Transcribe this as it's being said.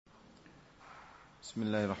بسم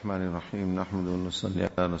الله الرحمن الرحيم نحمد ونصلي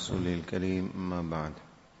على رسوله الكريم أما بعد.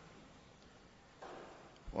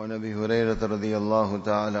 وعن أبي هريرة رضي الله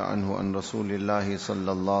تعالى عنه عن رسول الله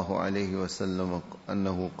صلى الله عليه وسلم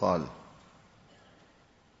أنه قال: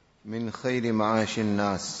 من خير معاش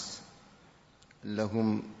الناس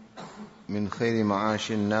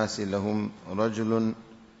لهم رجل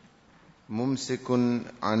ممسك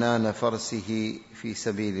عنان فرسه في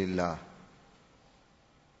سبيل الله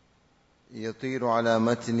يطير على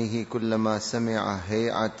متنه كلما سمع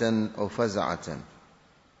هيعة أو فزعة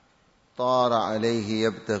طار عليه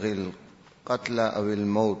يبتغي القتل أو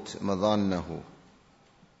الموت مظانه،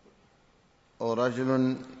 أو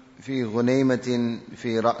رجل في غنيمة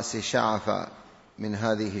في رأس شعف من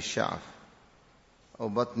هذه الشعف أو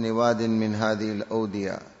بطن واد من هذه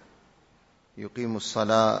الأودية يقيم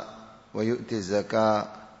الصلاة ويؤتي الزكاة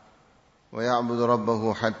ويعبد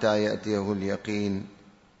ربه حتى يأتيه اليقين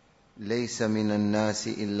ليس من الناس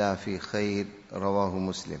إلا في خير. رواه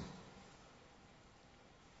مسلم.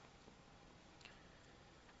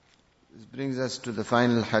 This brings us to the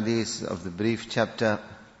final hadith of the brief chapter,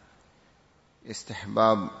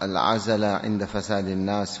 Istihbab al-azala inda fasad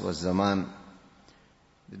al-nas wa zaman,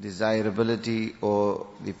 the desirability or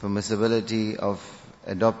the permissibility of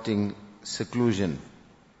adopting seclusion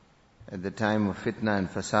at the time of fitna and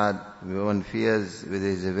fasad, where one fears where there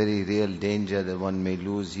is a very real danger that one may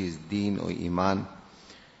lose his deen or iman.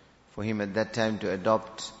 For him at that time to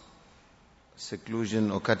adopt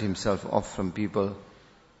seclusion or cut himself off from people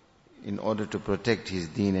in order to protect his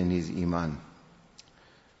deen and his iman.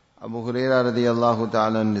 Abu Hurairah radiyallahu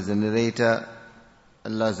ta'ala is the narrator.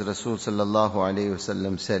 Allah's Rasul sallallahu alayhi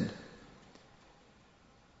wasallam said,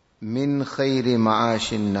 Min khayri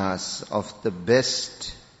ma'ashin nas, of the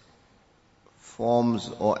best forms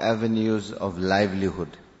or avenues of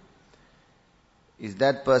livelihood, is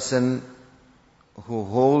that person who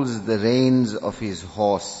holds the reins of his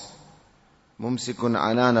horse. Mumsikun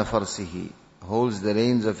anana farsihi, holds the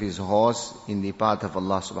reins of his horse in the path of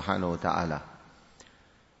Allah subhanahu wa ta'ala.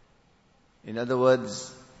 In other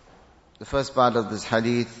words, the first part of this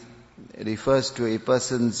hadith refers to a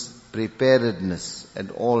person's preparedness at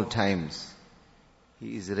all times.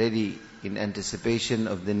 He is ready in anticipation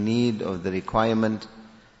of the need, of the requirement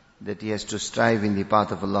that he has to strive in the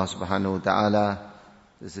path of Allah subhanahu wa ta'ala.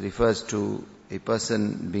 This refers to a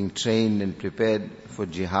person being trained and prepared for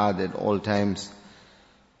jihad at all times.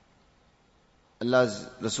 Allah's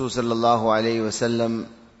Rasul sallallahu alayhi wasallam,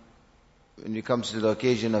 when it comes to the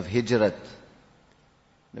occasion of hijrat,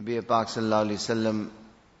 Nabi Pak sallallahu alayhi wasallam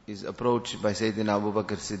is approached by Sayyidina Abu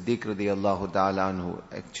Bakr Siddiq radiyallahu ta'ala anhu.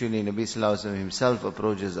 Actually, Nabi sallallahu alayhi wasallam himself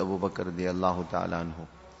approaches Abu Bakr radiyallahu ta'ala anhu.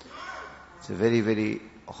 It's a very, very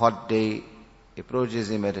hot day. He approaches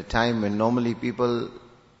him at a time when normally people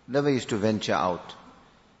never used to venture out.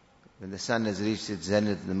 When the sun has reached its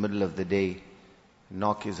zenith in the middle of the day, a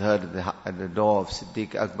knock is heard at the door of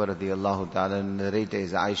Siddiq Akbar radiyallahu ta'ala. And the narrator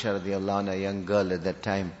is Aisha radiyallahu anha, a young girl at that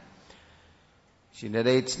time. She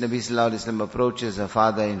narrates, Nabi sallallahu alayhi wasallam approaches her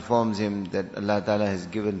father, informs him that Allah ta'ala has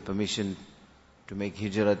given permission to make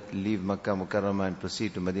hijrat, leave Makkah Mukarramah and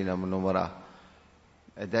proceed to Medina Munawwarah.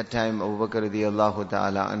 At that time, Abu Bakr radiyallahu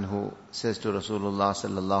ta'ala anhu says to Rasulullah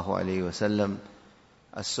sallallahu alayhi wasallam,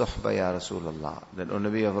 As-suhba ya Rasulullah, that, O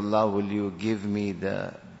Nabi of Allah, will you give me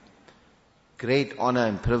the great honor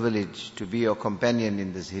and privilege to be your companion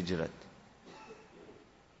in this hijrat?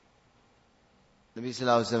 Nabi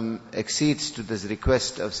sallallahu alayhi wa sallam accedes to this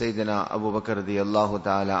request of Sayyidina Abu Bakr radiyallahu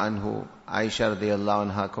ta'ala anhu. Aisha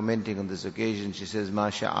radiyallahu anha, commenting on this occasion, she says, Ma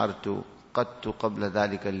sha'artu qattu qabla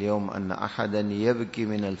dhalika al-yawm anna ahadan yabki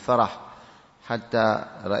min al-farah hatta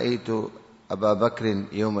ra'aytu Abu Bakrin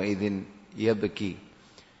yawma idhin yabki.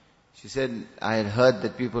 She said, I had heard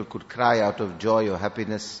that people could cry out of joy or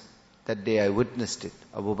happiness. That day I witnessed it.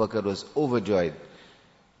 Abu Bakr was overjoyed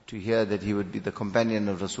to hear that he would be the companion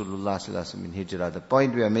of Rasulullah sallallahu alaihi wasallam in hijrah. The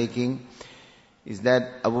point we are making is that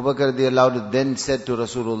Abu Bakr radiyallahu anhu then said to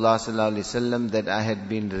Rasulullah sallallahu alaihi wasallam that I had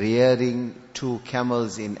been rearing 2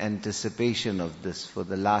 camels in anticipation of this for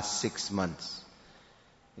the last 6 months.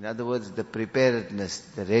 In other words, the preparedness,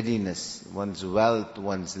 the readiness, one's wealth,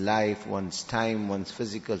 one's life, one's time, one's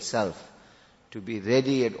physical self, to be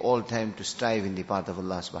ready at all time to strive in the path of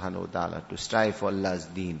Allah subhanahu wa ta'ala, to strive for Allah's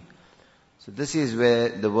deen. So this is where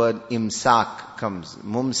the word imsak comes.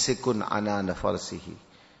 Mumsikun anana farsihi.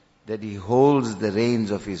 That he holds the reins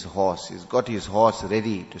of his horse. He's got his horse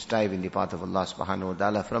ready to strive in the path of Allah subhanahu wa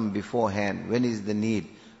ta'ala from beforehand. When is the need?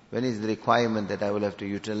 When is the requirement that I will have to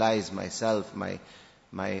utilize myself, my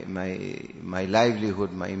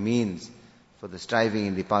livelihood, my means for the striving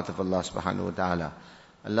in the path of Allah subhanahu wa ta'ala.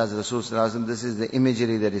 Allah's Rasul sallallahu alaihi wasallam, this is the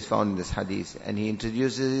imagery that is found in this hadith. And he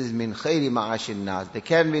introduces min khayri ma'ashin nas. There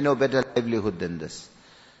can be no better livelihood than this.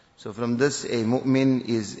 So from this, a mu'min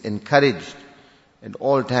is encouraged at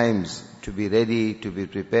all times to be ready, to be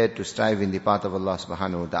prepared to strive in the path of Allah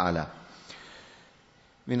subhanahu wa ta'ala.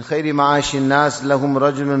 من خير معاش الناس لهم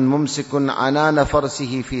رجل ممسك عنان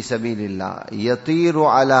فرسه في سبيل الله يطير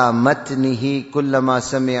على متنه كلما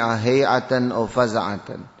سمع هيعة أو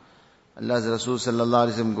فزعة. Allah's Rasul sallallahu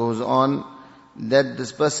alaihi wasallam goes on that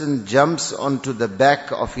this person jumps onto the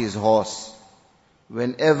back of his horse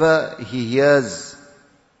whenever he hears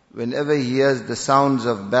the sounds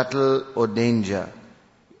of battle or danger.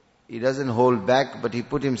 He doesn't hold back, but he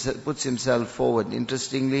puts himself forward.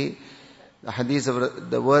 Interestingly,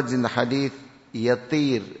 the words in the hadith,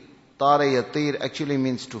 yatir, tara yatir, actually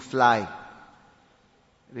means to fly.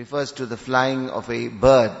 Refers to the flying of a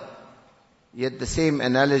bird. Yet the same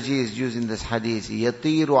analogy is used in this hadith.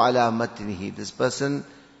 Yatiru ala matnihi. This person,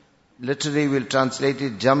 literally will translate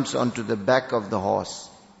it, jumps onto the back of the horse.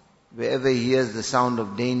 Wherever he hears the sound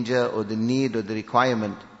of danger or the need or the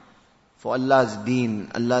requirement for Allah's deen,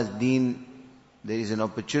 there is an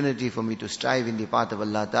opportunity for me to strive in the path of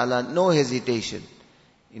Allah Ta'ala, no hesitation.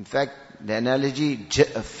 In fact, the analogy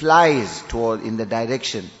flies in the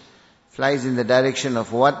direction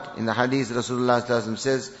of what? In the hadith, Rasulullah Sallallahu Alaihi Wasallam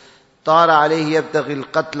says, طَارَ عَلَيْهِ يَبْتَغِي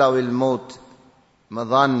الْقَتْلَ وَالْمَوْتِ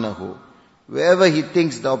مَضَانَّهُ. Wherever he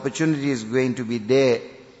thinks the opportunity is going to be there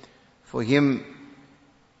for him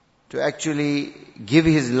to actually give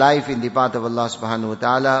his life in the path of Allah subhanahu wa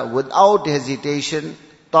ta'ala, without hesitation,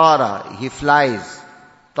 Tara, he flies.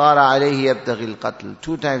 Tara alayhi yabtaghi al-qatl.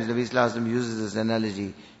 2 times Nabi Sallallahu Alaihi Wasallam uses this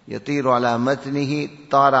analogy. Yatiru ala matnihi,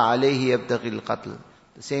 Tara alayhi yabtaghi al-qatl.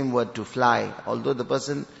 The same word, to fly. Although the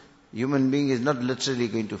person, human being, is not literally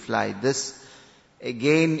going to fly. This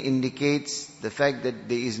again indicates the fact that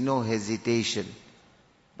there is no hesitation.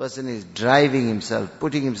 Person is driving himself,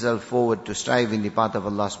 putting himself forward to strive in the path of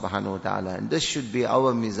Allah subhanahu wa ta'ala. And this should be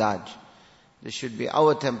our mizaj. This should be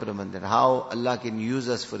our temperament, that how Allah can use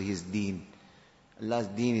us for His deen. Allah's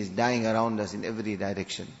deen is dying around us in every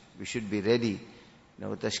direction. We should be ready.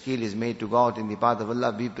 Tashkil is made to go out in the path of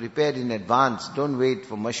Allah. Be prepared in advance. Don't wait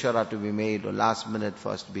for mashwara to be made or last minute for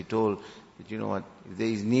us to be told that, if there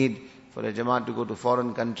is need for a Jamaat to go to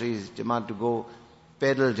foreign countries, Jamaat to go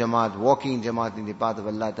pedal Jamaat, walking Jamaat in the path of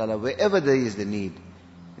Allah Ta'ala, wherever there is the need.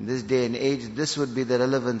 In this day and age, this would be the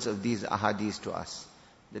relevance of these ahadith to us.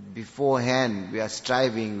 That beforehand we are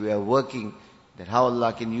striving, we are working, that how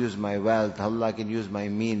Allah can use my wealth, how Allah can use my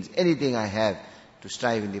means, anything I have to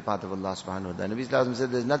strive in the path of Allah subhanahu wa ta'ala. Nabi Sallallahu Alaihi Wasallam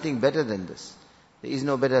said, there's nothing better than this. There is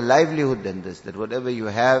no better livelihood than this. That whatever you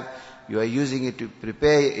have, you are using it to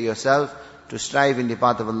prepare yourself to strive in the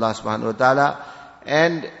path of Allah subhanahu wa ta'ala.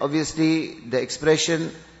 And obviously the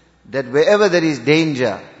expression that wherever there is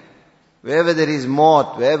danger, wherever there is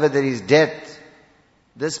maut, wherever there is death,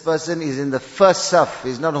 this person is in the first saf.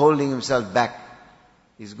 He's not holding himself back.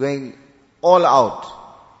 He's going all out.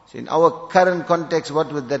 So in our current context,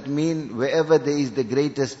 what would that mean? Wherever there is the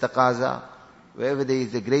greatest taqaza, wherever there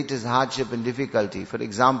is the greatest hardship and difficulty. For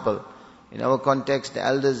example, in our context, the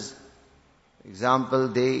elders,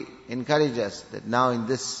 they encourage us that now in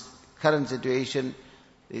this current situation,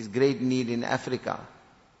 there is great need in Africa.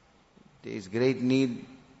 There is great need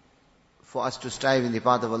for us to strive in the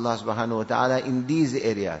path of Allah subhanahu wa ta'ala in these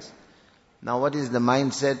areas. Now what is the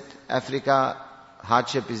mindset? Africa,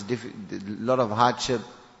 hardship is a lot of hardship,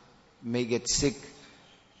 may get sick,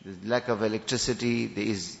 there's lack of electricity,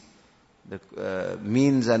 the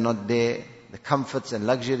means are not there, the comforts and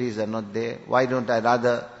luxuries are not there. Why don't I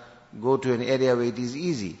rather go to an area where it is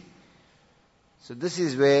easy? So this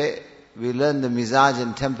is where we learn the mizaj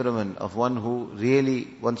and temperament of one who really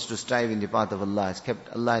wants to strive in the path of Allah, has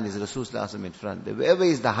kept Allah and His Rasul Sallallahu Alaihi Wasallam in front. Wherever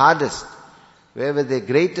is the hardest, wherever the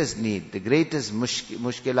greatest need, the greatest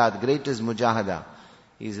mushkilat, greatest mujahada,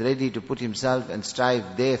 he is ready to put himself and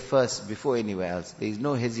strive there first before anywhere else. There is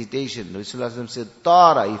no hesitation. Rasulullah Sallallahu Alaihi Wasallam said,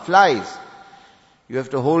 Tara, he flies. You have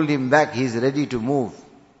to hold him back, he is ready to move.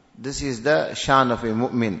 This is the shan of a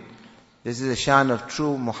mu'min. This is a shan of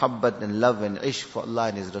true muhabbat and love and ishq for Allah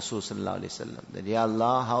and His Rasul Sallallahu Alaihi Wasallam. That, Ya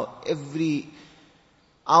Allah, how every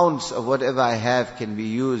ounce of whatever I have can be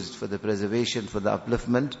used for the preservation, for the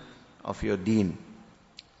upliftment of your deen.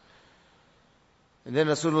 And then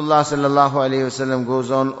Rasulullah Sallallahu Alaihi Wasallam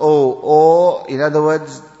goes on, in other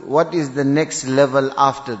words, what is the next level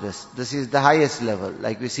after this? This is the highest level.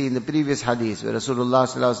 Like we see in the previous hadith, where Rasulullah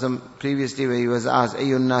Sallallahu Alaihi Wasallam, previously where he was asked,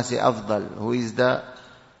 Ayyun nasi afdal,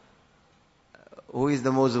 who is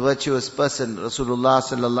the most virtuous person? Rasulullah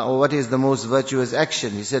sallallahu, or what is the most virtuous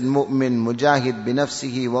action? He said, mu'min mujahid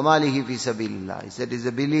binafsihi wa malihi fi sabilillah. He said, is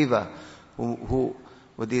a believer who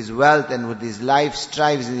with his wealth and with his life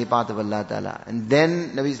strives in the path of Allah Ta'ala. And then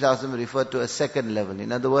Nabi Sallallahu Alaihi Wasallam referred to a second level.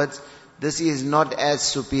 In other words, this is not as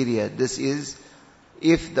superior. This is,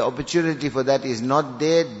 if the opportunity for that is not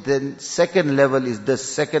there, then second level is the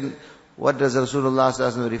second. What does Rasulullah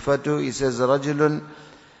Sallallahu Alaihi Wasallam refer to? He says, رَجُلٌ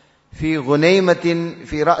في غنيمة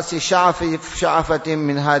في رأس شعفة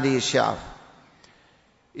من هذه الشعف.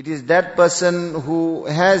 It is that person who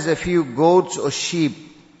has a few goats or sheep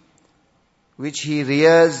which he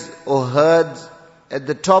rears or herds at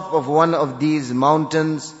the top of one of these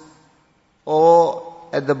mountains or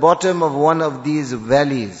at the bottom of one of these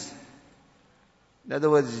valleys. In other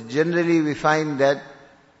words, generally we find that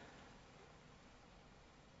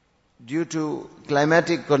due to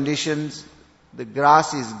climatic conditions, the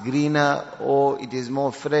grass is greener or it is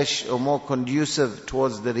more fresh or more conducive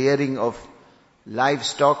towards the rearing of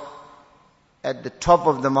livestock at the top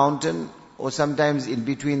of the mountain or sometimes in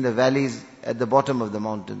between the valleys at the bottom of the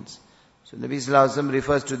mountains. So Nabi Sallallahu Alaihi Wasallam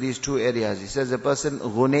refers to these two areas. He says a person,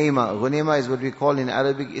 ghunayma. Ghunayma is what we call in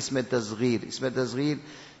Arabic isme tasghir. Isme tasghir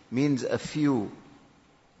means a few.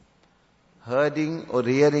 Herding or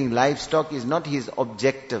rearing livestock is not his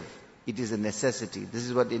objective. It is a necessity. This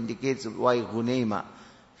is what indicates why ghunayma.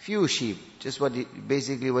 Few sheep. Just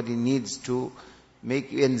basically what he needs to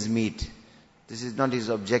make ends meet. This is not his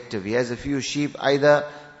objective. He has a few sheep either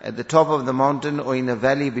at the top of the mountain or in a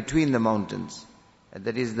valley between the mountains. And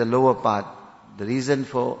that is the lower part. The reason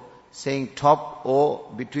for saying top or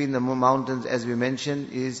between the mountains, as we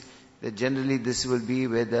mentioned, is that generally this will be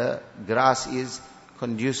where the grass is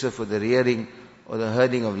conducive for the rearing or the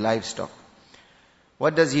herding of livestock.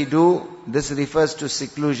 What does he do? This refers to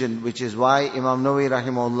seclusion, which is why Imam Nawawi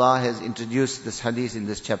rahimahullah has introduced this hadith in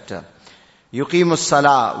this chapter. Yuqimus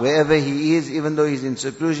salah, wherever he is, even though he is in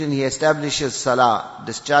seclusion, he establishes salah,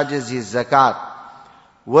 discharges his zakat,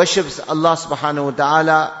 worships Allah subhanahu wa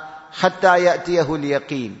ta'ala, hatta ya'tiyahu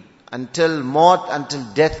al-yaqeen,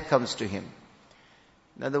 until death comes to him.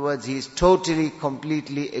 In other words, he is totally,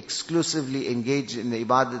 completely, exclusively engaged in the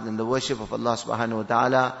ibadat and the worship of Allah subhanahu wa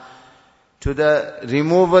ta'ala, to the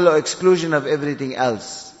removal or exclusion of everything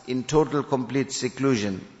else, in total, complete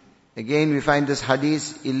seclusion. Again, we find this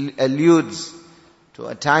hadith alludes to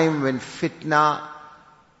a time when fitna,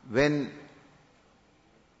 when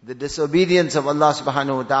the disobedience of Allah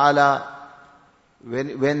subhanahu wa ta'ala,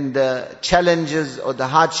 when the challenges or the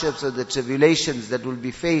hardships or the tribulations that will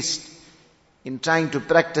be faced in trying to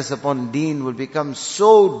practice upon deen will become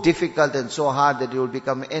so difficult and so hard that it will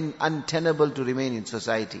become untenable to remain in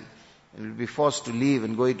society. And will be forced to leave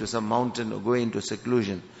and go into some mountain or go into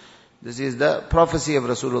seclusion. This is the prophecy of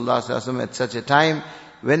Rasulullah sallallahu alaihi wasallam at such a time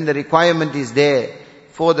when the requirement is there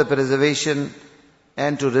for the preservation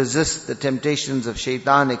and to resist the temptations of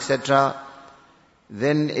shaitan, etc.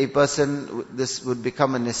 Then a person, this would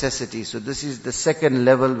become a necessity. So this is the second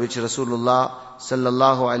level which Rasulullah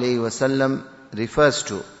sallallahu alaihi wasallam refers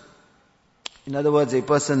to. In other words, a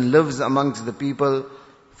person lives amongst the people,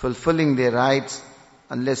 fulfilling their rights,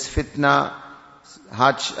 unless fitna,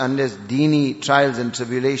 unless deeni trials and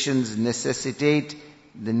tribulations necessitate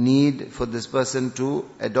the need for this person to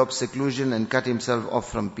adopt seclusion and cut himself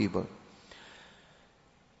off from people.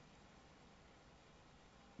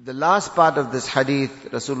 The last part of this hadith,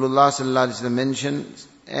 Rasulullah sallallahu alaihi wasallam mentions,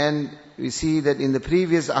 and we see that in the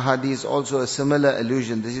previous ahadith also a similar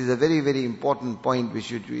allusion. This is a very, very important point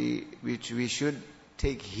which we should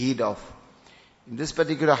take heed of. In this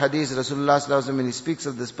particular hadith, Rasulullah sallallahu alaihi wasallam, when he speaks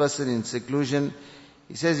of this person in seclusion,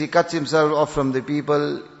 he says he cuts himself off from the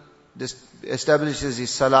people, establishes his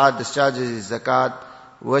salah, discharges his zakat,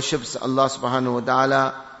 worships Allah subhanahu wa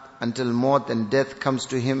ta'ala until maut and death comes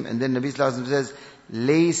to him. And then Nabi sallallahu alaihi wasallam says,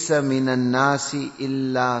 "Laysa minan nasi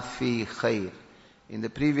illa fi khair." In the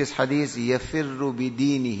previous hadith, "Yafirru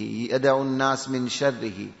bidinihi, yada'un nas min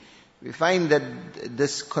sharrihi." We find that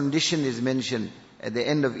this condition is mentioned at the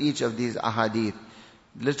end of each of these ahadith.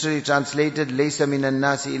 Literally translated, "Laysa minan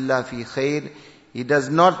nasi illa fi khair." He does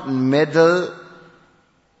not meddle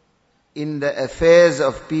in the affairs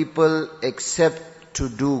of people except to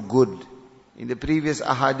do good. In the previous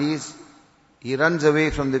ahadith, he runs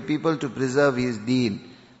away from the people to preserve his deen.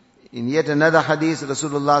 In yet another hadith,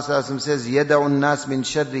 Rasulullah sallallahu alaihi wasallam says, "Yada'un nas min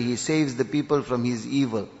sharri." He saves the people from his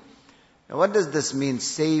evil. Now what does this mean,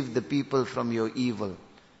 save the people from your evil?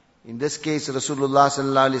 In this case, Rasulullah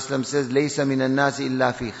sallallahu alaihi wasallam says, "Laysa minan nasi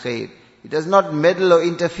illa fi khair." He does not meddle or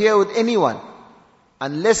interfere with anyone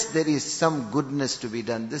unless there is some goodness to be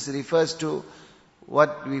done. This refers to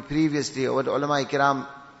what ulama kiram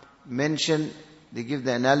mention, they give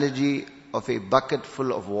the analogy of a bucket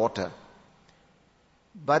full of water.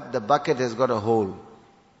 But the bucket has got a hole.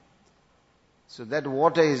 So that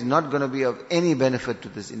water is not going to be of any benefit to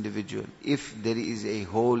this individual if there is a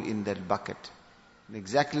hole in that bucket. In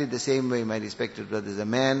exactly the same way, my respected brothers, a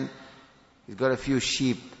man, he's got a few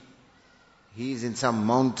sheep. He is in some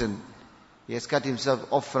mountain. He has cut himself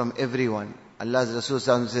off from everyone. Allah's Rasul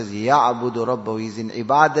says, Ya'budu Rabbahu. He's in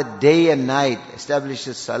ibadat day and night.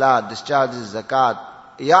 Establishes salat, discharges zakat.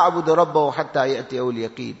 Ya'budu Rabbahu hatta ya'tiyahu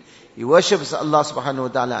al-yaqeen. He worships Allah subhanahu wa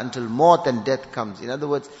ta'ala until maut and death comes. In other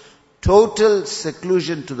words, total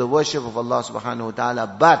seclusion to the worship of Allah subhanahu wa ta'ala.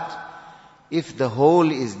 But if the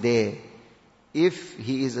hole is there, if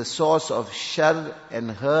he is a source of shar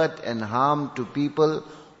and hurt and harm to people,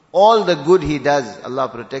 all the good he does, Allah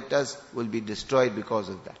protect us, will be destroyed because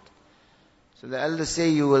of that. So the elders say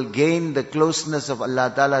you will gain the closeness of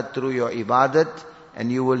Allah ta'ala through your ibadat,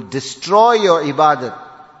 and you will destroy your ibadat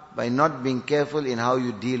by not being careful in how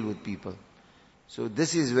you deal with people. So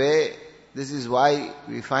this is why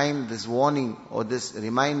we find this warning or this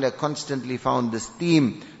reminder constantly found, this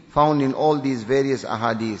theme found in all these various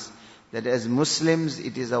ahadith, that as Muslims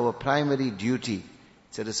it is our primary duty,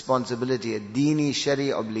 it's a responsibility, a deeni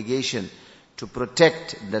shari obligation to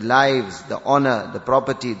protect the lives, the honor, the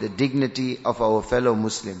property, the dignity of our fellow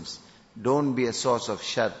Muslims. Don't be a source of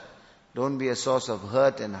shar. Don't be a source of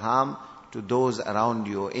hurt and harm to those around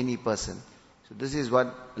you or any person. So this is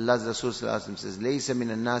what Allah's Rasul says, Laysa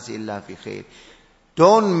minan nasi illa fi khair.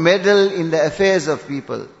 Don't meddle in the affairs of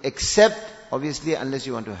people, except obviously unless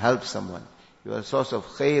you want to help someone. You are a source of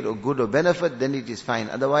khair or good or benefit, then it is fine.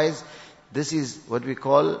 Otherwise, this is what we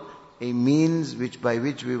call a means by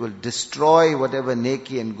which we will destroy whatever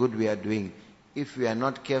neki and good we are doing, if we are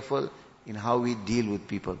not careful in how we deal with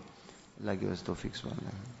people. Allah give us tawfiq,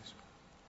 subhanallah.